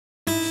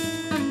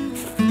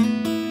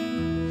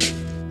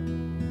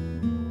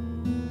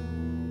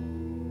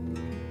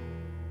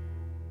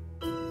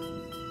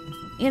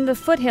In the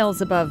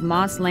foothills above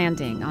Moss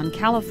Landing on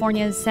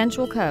California's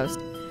central coast,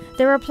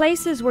 there are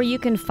places where you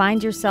can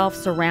find yourself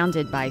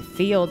surrounded by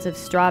fields of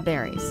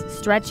strawberries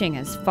stretching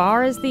as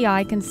far as the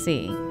eye can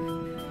see.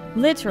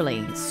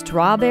 Literally,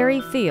 strawberry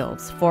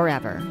fields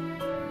forever.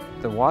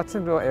 The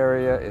Watsonville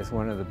area is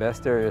one of the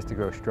best areas to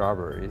grow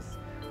strawberries.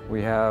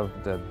 We have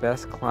the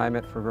best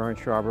climate for growing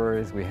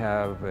strawberries. We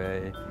have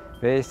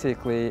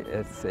basically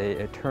it's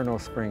an eternal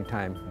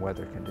springtime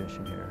weather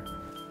condition here.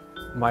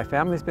 My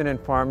family's been in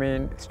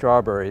farming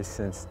strawberries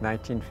since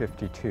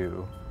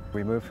 1952.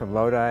 We moved from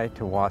Lodi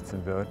to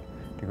Watsonville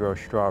to grow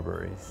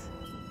strawberries.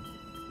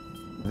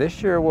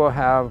 This year we'll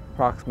have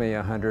approximately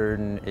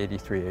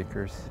 183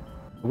 acres.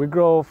 We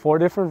grow 4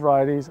 different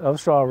varieties of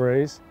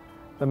strawberries.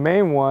 The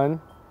main one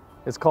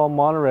is called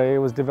Monterey. It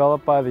was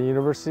developed by the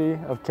University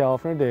of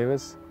California,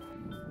 Davis.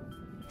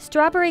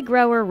 Strawberry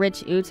grower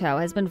Rich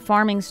Uto has been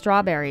farming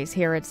strawberries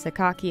here at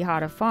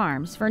Sakakihara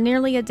Farms for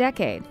nearly a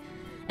decade.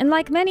 And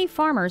like many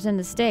farmers in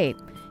the state,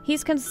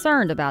 he's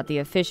concerned about the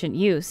efficient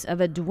use of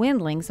a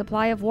dwindling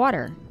supply of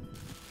water.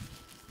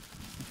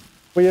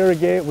 We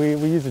irrigate, we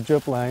use a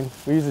drip line.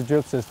 We use a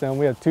drip system.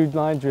 We have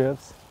 2-line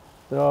drips.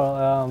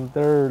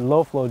 They're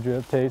low-flow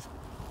drip tapes.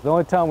 The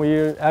only time we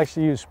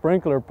actually use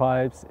sprinkler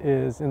pipes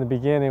is in the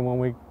beginning when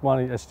we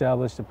want to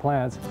establish the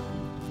plants.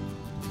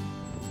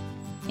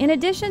 In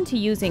addition to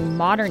using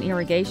modern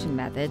irrigation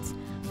methods,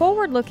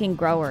 forward-looking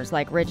growers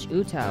like Rich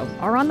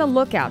Uto are on the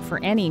lookout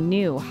for any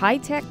new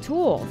high-tech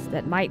tools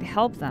that might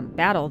help them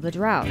battle the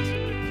drought.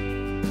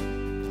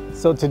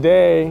 So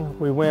today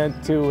we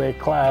went to a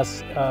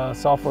class,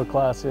 software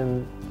class,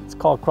 it's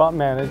called Crop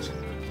Manage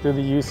through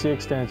the UC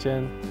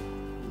Extension,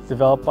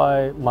 developed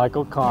by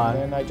Michael Kahn.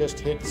 And I just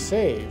hit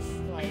save.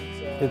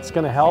 It's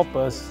going to help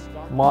us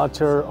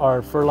monitor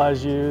our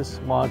fertilizer use,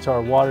 monitor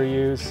our water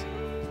use.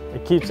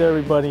 It keeps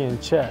everybody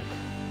in check.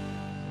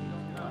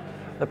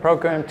 The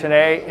program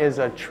today is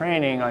a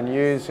training on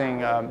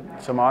using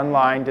some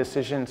online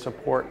decision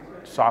support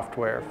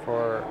software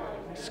for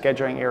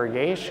scheduling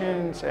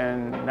irrigations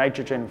and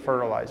nitrogen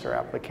fertilizer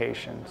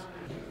applications.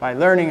 By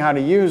learning how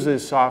to use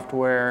this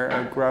software,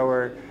 a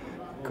grower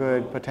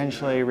could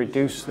potentially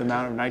reduce the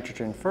amount of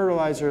nitrogen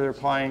fertilizer they're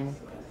applying,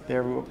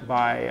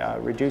 thereby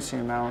reducing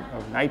the amount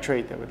of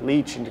nitrate that would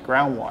leach into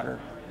groundwater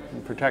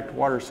and protect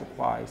water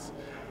supplies.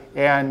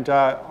 And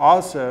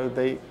also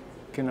they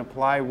can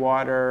apply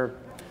water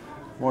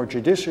more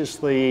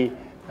judiciously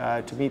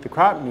to meet the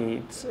crop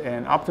needs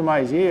and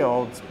optimize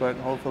yields, but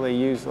hopefully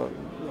use a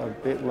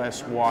bit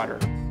less water.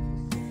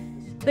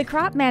 The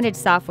Crop Manage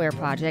software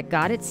project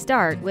got its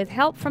start with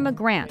help from a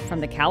grant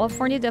from the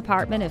California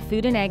Department of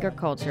Food and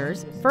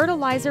Agriculture's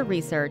Fertilizer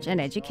Research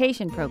and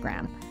Education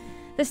Program.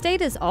 The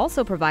state is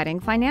also providing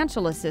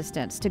financial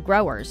assistance to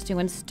growers to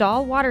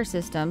install water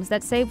systems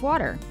that save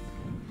water.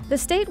 The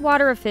State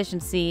Water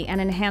Efficiency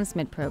and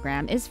Enhancement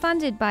Program is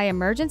funded by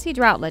emergency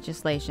drought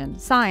legislation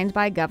signed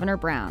by Governor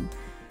Brown.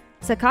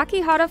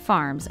 Sakakihara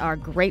Farms are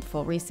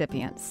grateful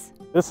recipients.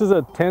 This is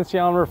a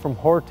tensiometer from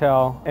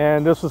Hortel,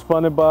 and this was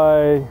funded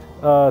by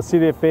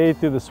CDFA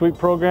through the SWEET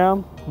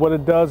program. What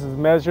it does is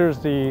measures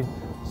the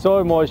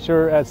soil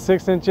moisture at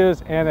 6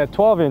 inches and at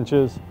 12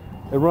 inches.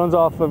 It runs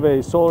off of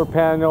a solar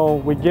panel.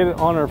 We get it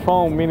on our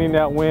phone, meaning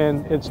that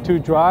when it's too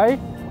dry,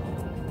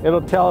 it'll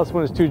tell us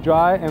when it's too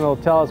dry, and it'll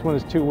tell us when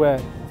it's too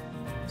wet.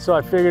 So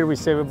I figured we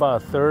save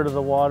about 1/3 of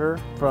the water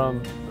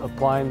from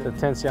applying the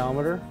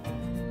tensiometer.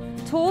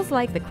 Tools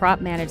like the Crop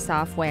Manage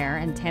software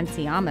and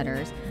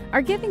tensiometers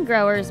are giving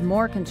growers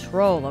more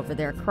control over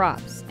their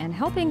crops and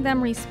helping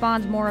them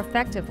respond more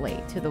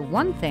effectively to the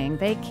one thing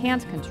they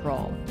can't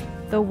control,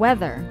 the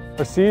weather.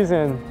 Our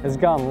season has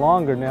gotten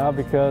longer now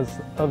because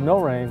of no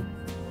rain.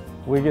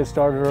 We get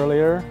started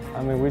earlier.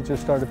 I mean, we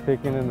just started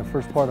picking in the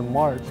first part of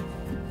March,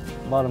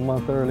 about a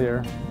month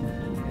earlier.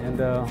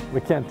 And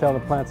we can't tell the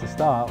plants to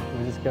stop.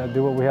 We just got to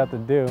do what we have to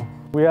do.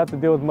 We have to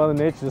deal with Mother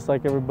Nature just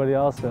like everybody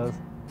else does,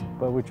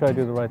 but we try to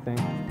do the right thing.